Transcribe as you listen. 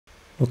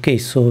Okay,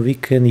 so we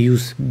can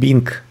use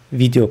Bink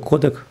video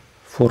codec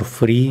for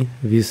free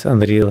with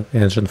Unreal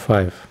Engine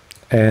 5,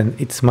 and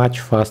it's much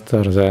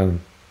faster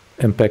than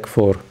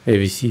MPEG4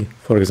 AVC,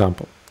 for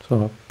example.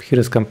 So here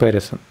is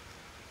comparison.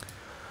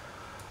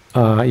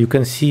 You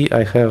can see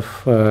I have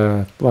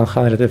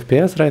 100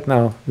 FPS right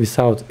now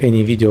without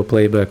any video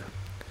playback,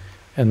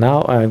 and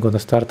now I'm gonna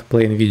start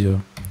playing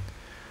video.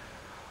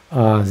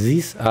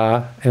 These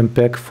are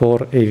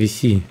MPEG4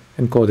 AVC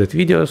encoded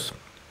videos.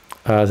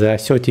 There are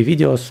 30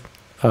 videos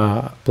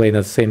playing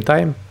at the same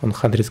time on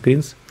 100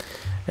 screens,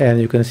 and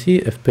you can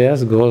see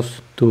FPS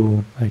goes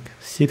to like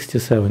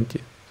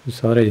 60-70.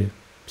 It's already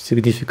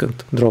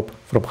significant drop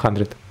from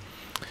 100,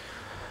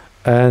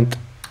 and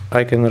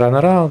I can run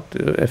around.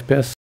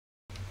 FPS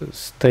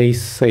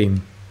stays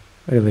same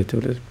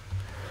relatively.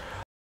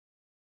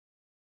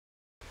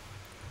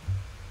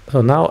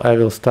 So now I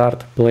will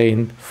start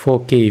playing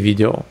 4K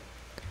video,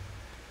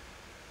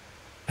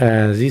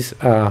 and these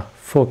are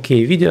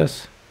 4K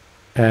videos,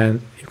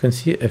 and you can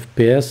see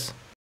FPS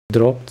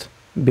dropped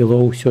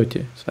below 30.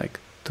 It's like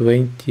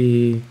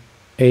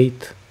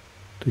 28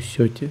 to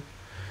 30,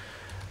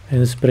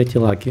 and it's pretty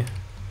lucky.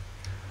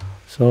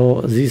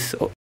 So these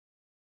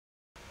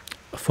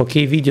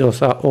 4K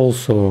videos are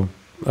also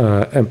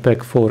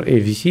MPEG4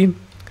 AVC,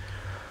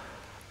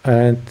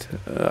 and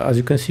as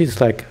you can see, it's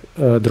like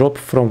a drop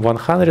from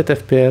 100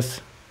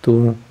 FPS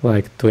to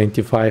like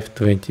 25,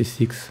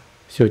 26,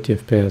 30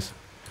 FPS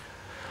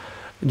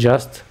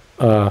just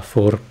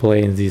for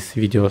playing these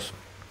videos.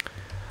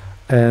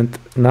 And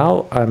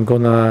now I'm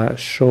gonna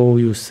show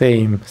you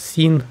same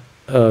scene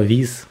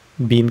with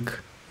Bink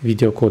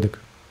video codec.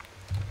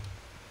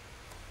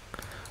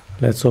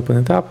 Let's open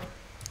it up.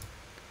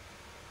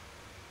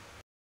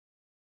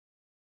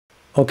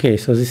 Okay,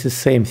 so this is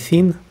same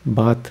scene,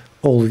 but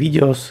all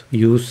videos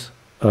use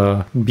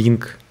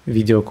Bink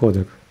video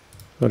codec.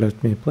 So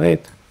let me play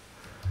it.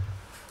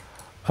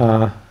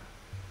 So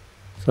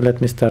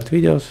let me start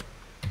videos.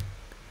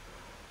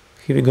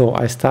 Here we go.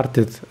 I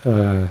started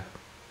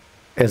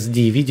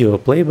SD video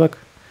playback,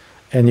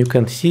 and you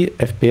can see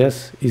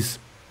FPS is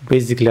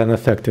basically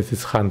unaffected.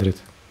 It's 100.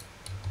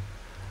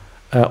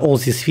 All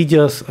these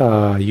videos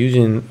are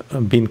using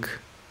Bink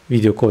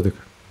video codec.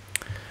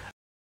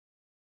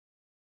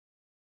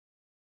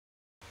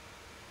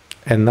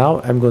 And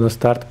now I'm gonna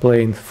start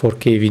playing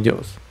 4K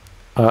videos.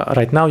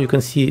 Right now you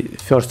can see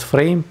first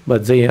frame,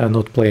 but they are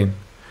not playing.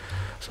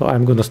 So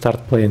I'm gonna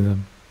start playing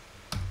them.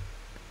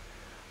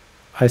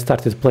 I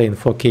started playing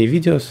 4K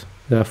videos.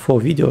 There are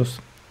 4 videos.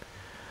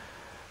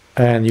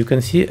 And you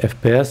can see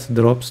FPS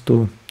drops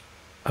to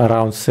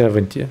around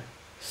 70,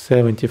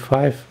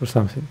 75 or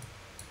something.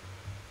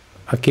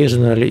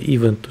 Occasionally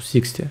even to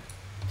 60,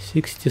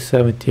 60,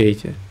 70,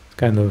 80.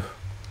 Kind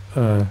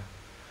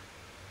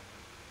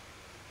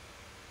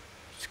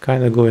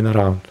of going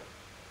around,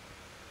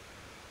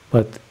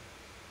 but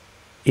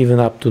even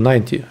up to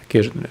 90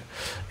 occasionally.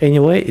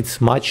 Anyway,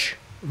 it's much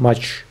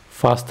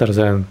faster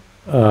than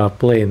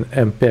playing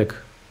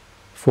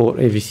MPEG4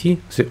 AVC.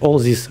 So all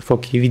these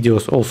 4K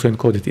videos also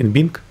encoded in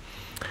Bink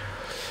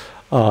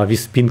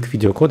with Bink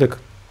video codec.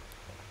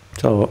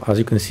 So as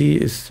you can see,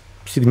 it's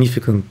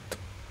significant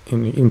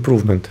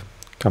improvement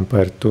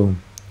compared to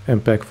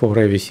MPEG4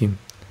 AVC.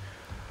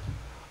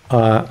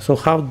 So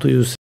how do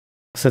you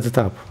set it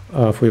up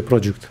for your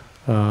project?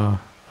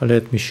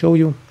 Let me show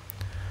you.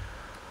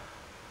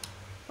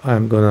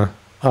 I'm gonna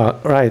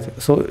right,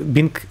 so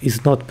Bink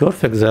is not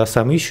perfect. There are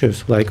some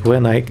issues, like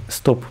when I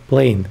stop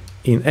playing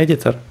in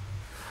editor,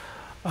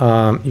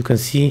 you can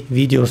see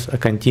videos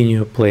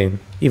continue playing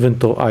even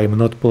though I'm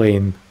not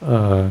playing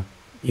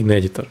in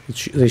editor.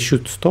 They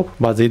should stop,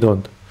 but they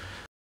don't.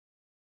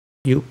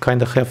 You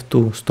kind of have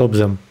to stop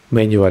them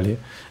manually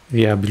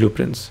via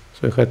blueprints.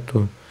 So you had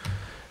to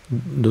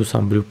do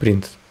some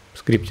blueprint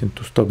scripting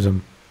to stop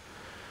them.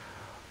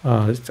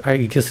 I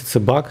guess it's a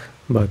bug,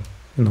 but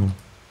you know,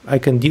 I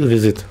can deal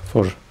with it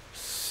for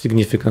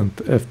significant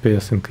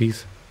FPS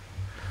increase.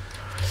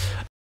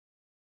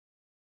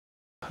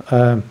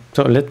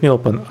 So let me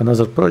open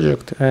another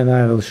project and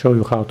I will show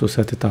you how to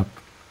set it up.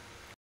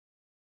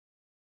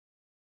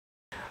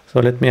 So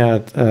let me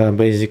add a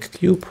basic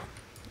cube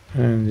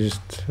and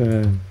just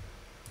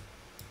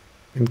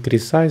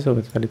increase size of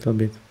it a little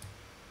bit.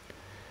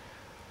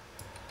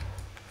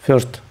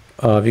 First,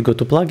 we go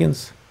to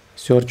plugins,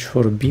 search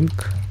for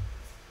Bink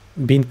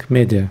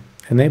Media,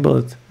 enable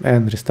it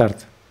and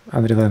restart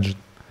Unreal Engine.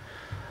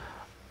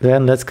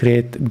 Then let's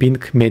create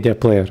Bink Media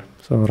Player.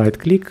 So right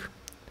click,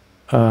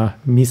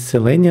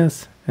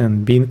 miscellaneous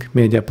and Bink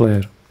Media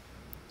Player.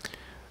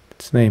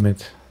 Let's name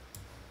it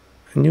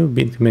new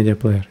Bink Media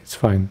Player, it's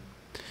fine.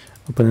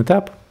 Open it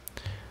up,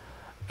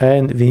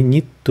 and we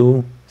need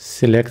to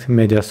select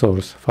media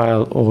source,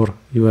 file or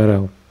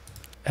URL.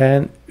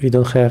 And we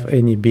don't have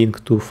any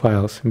Bink2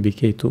 files,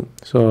 BK2.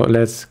 So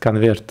let's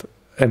convert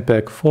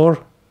MPEG4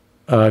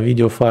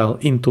 video file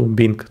into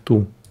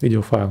Bink2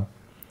 video file.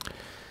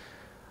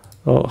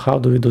 So how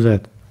do we do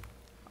that?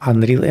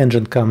 Unreal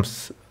Engine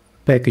comes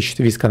packaged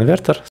with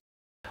converter.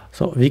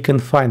 So we can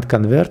find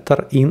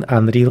converter in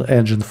Unreal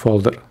Engine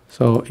folder.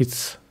 So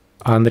it's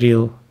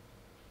Unreal,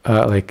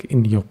 like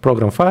in your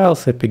program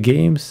files, Epic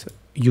Games,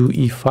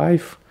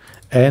 UE5,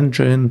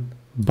 Engine,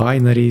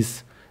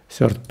 binaries,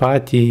 third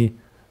party,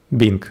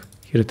 Bink.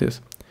 Here it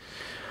is.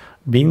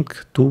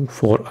 Bink 2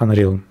 for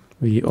Unreal.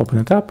 We open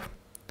it up.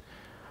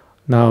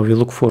 Now we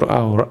look for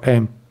our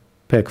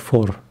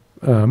MPEG4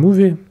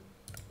 movie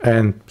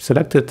and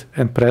select it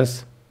and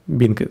press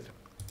Bink it.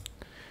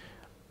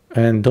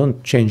 And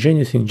don't change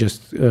anything,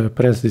 just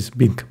press this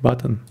Bink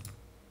button.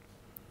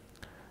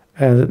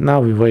 And now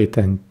we wait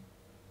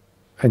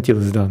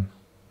until it's done.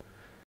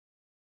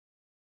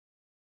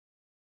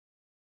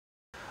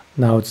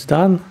 Now it's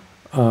done.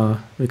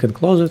 We can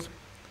close it.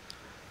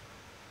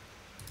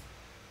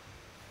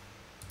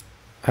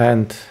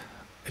 And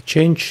a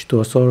change to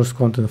a source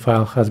content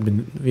file has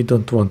been, we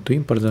don't want to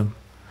import them.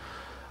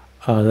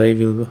 They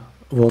will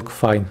work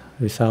fine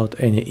without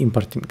any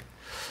importing.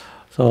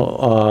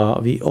 So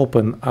we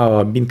open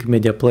our Bink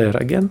Media Player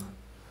again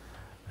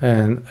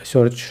and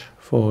search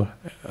for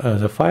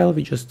the file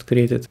we just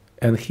created.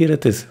 And here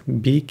it is,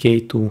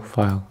 BK2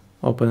 file.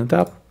 Open it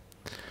up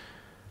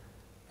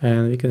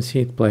and we can see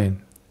it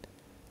playing.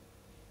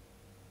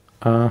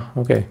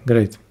 Okay,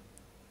 great.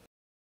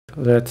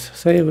 Let's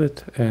save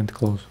it and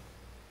close.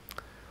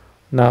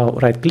 Now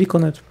right click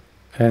on it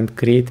and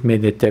create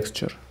media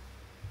texture.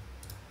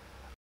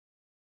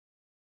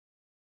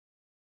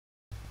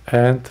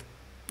 And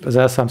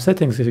there are some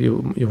settings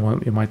you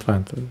might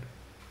want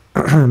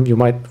you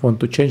might want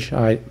to change.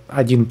 I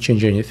didn't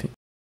change anything.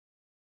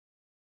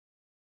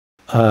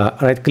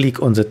 Right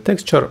click on the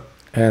texture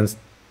and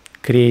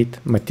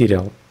create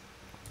material.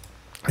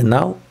 And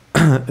now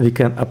we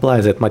can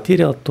apply that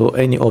material to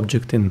any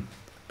object in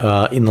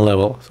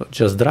level. So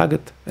just drag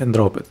it and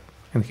drop it.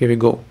 And here we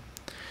go.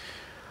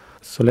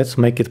 So let's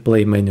make it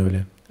play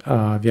manually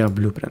via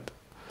blueprint.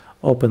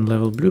 Open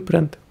level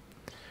blueprint,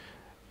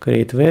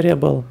 create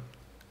variable,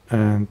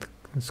 and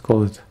let's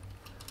call it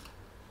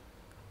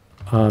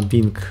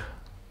Bink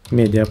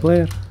Media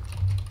Player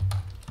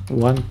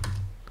 1.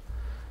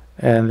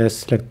 And let's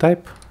select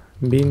type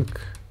Bink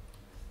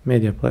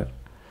Media Player.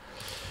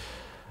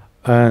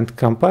 And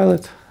compile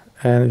it,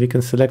 and we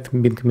can select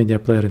Bink Media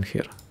Player in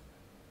here.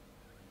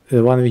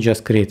 The one we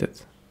just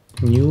created.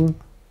 New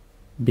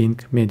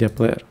Bink Media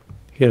Player.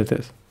 Here it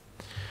is.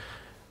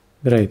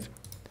 Great.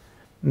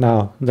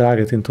 Now drag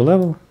it into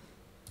level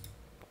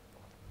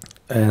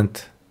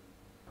and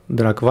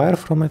drag wire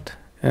from it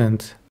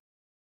and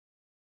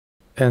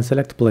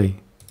select play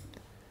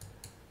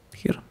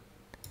here.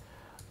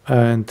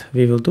 And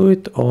we will do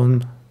it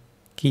on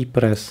key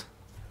press.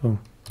 So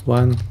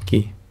one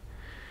key.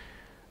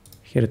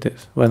 Here it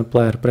is. When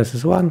player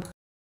presses 1,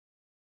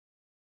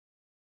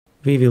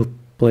 we will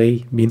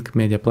play Bink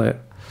Media Player.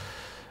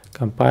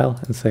 Compile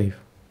and save.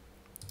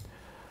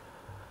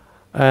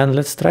 And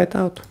let's try it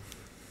out.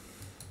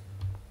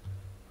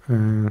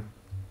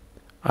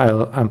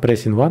 I'm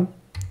pressing 1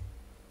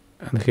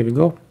 and here we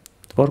go.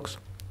 It works.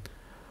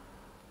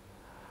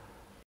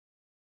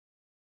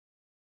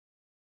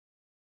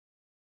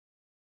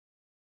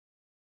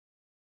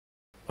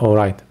 All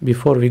right,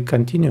 before we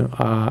continue,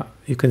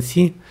 you can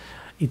see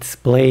it's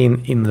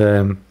playing in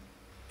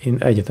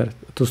editor.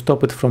 To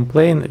stop it from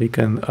playing, we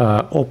can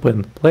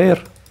open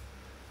player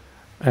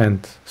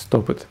and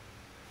stop it,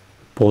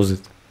 pause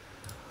it.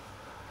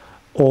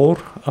 Or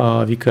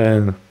we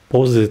can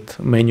pause it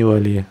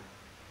manually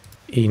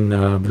in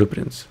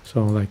blueprints.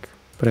 So like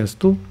press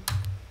 2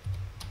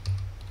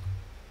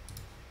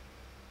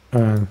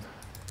 and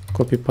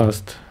copy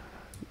paste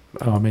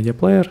our media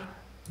player,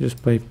 just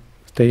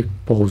stay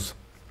pause.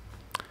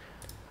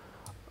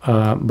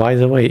 By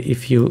the way,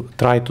 if you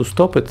try to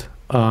stop it,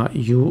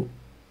 you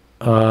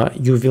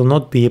will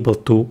not be able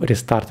to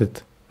restart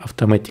it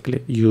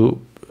automatically.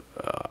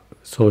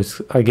 So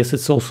I guess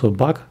it's also a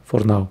bug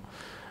for now,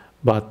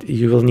 but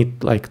you will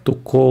need like to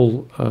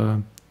call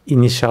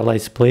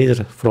initialize player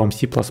from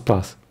C++.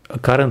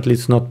 Currently,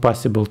 it's not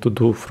possible to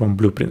do from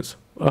blueprints,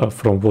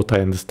 from what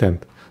I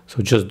understand.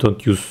 So just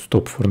don't use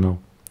stop for now.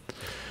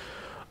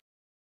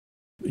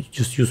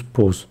 Just use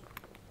pause.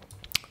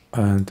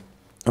 And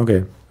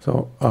okay.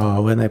 So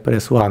when I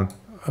press 1,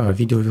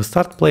 video will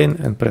start playing,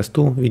 and press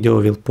 2, video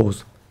will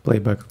pause,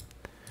 playback.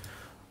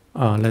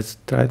 Let's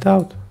try it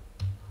out.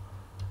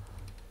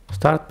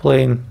 Start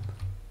playing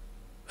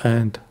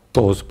and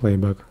pause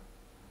playback.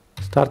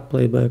 Start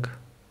playback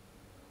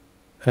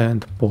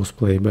and pause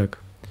playback.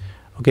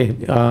 Okay,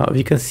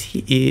 we can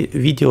see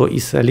video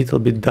is a little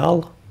bit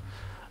dull.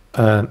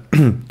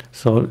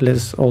 So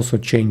let's also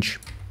change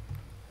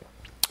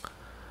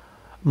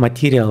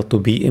material to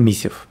be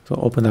emissive. So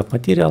open up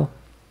material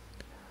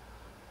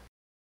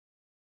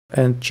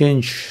and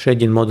change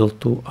shading model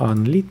to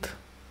unlit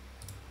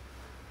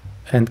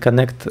and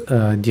connect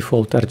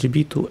default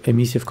RGB to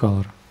emissive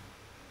color.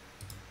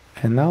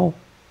 And now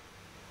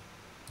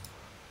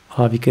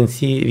we can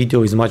see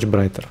video is much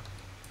brighter.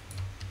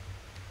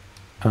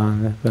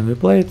 And when we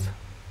play it,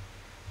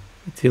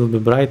 it will be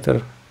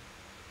brighter,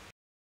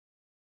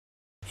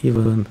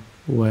 even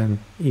when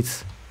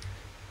it's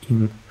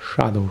in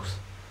shadows,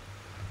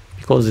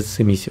 because it's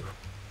emissive.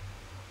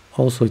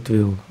 Also it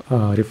will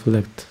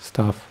reflect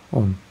stuff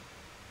on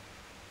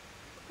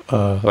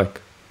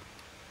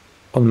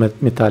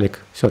metallic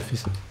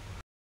surfaces.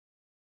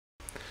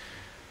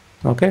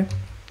 Okay,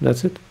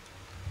 that's it.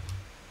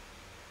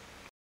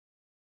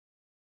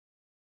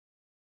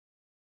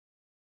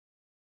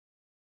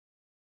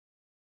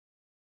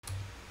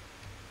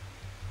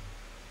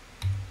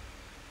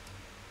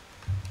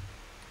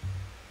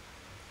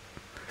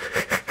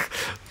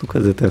 Look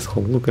at that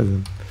asshole, look at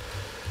them.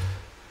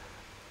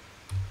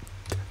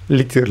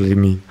 Literally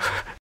me.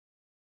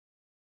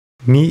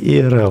 Me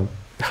IRL.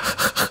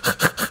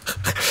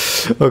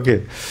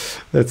 Okay,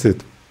 that's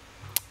it.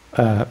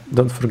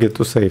 Don't forget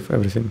to save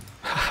everything.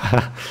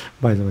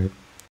 By the way.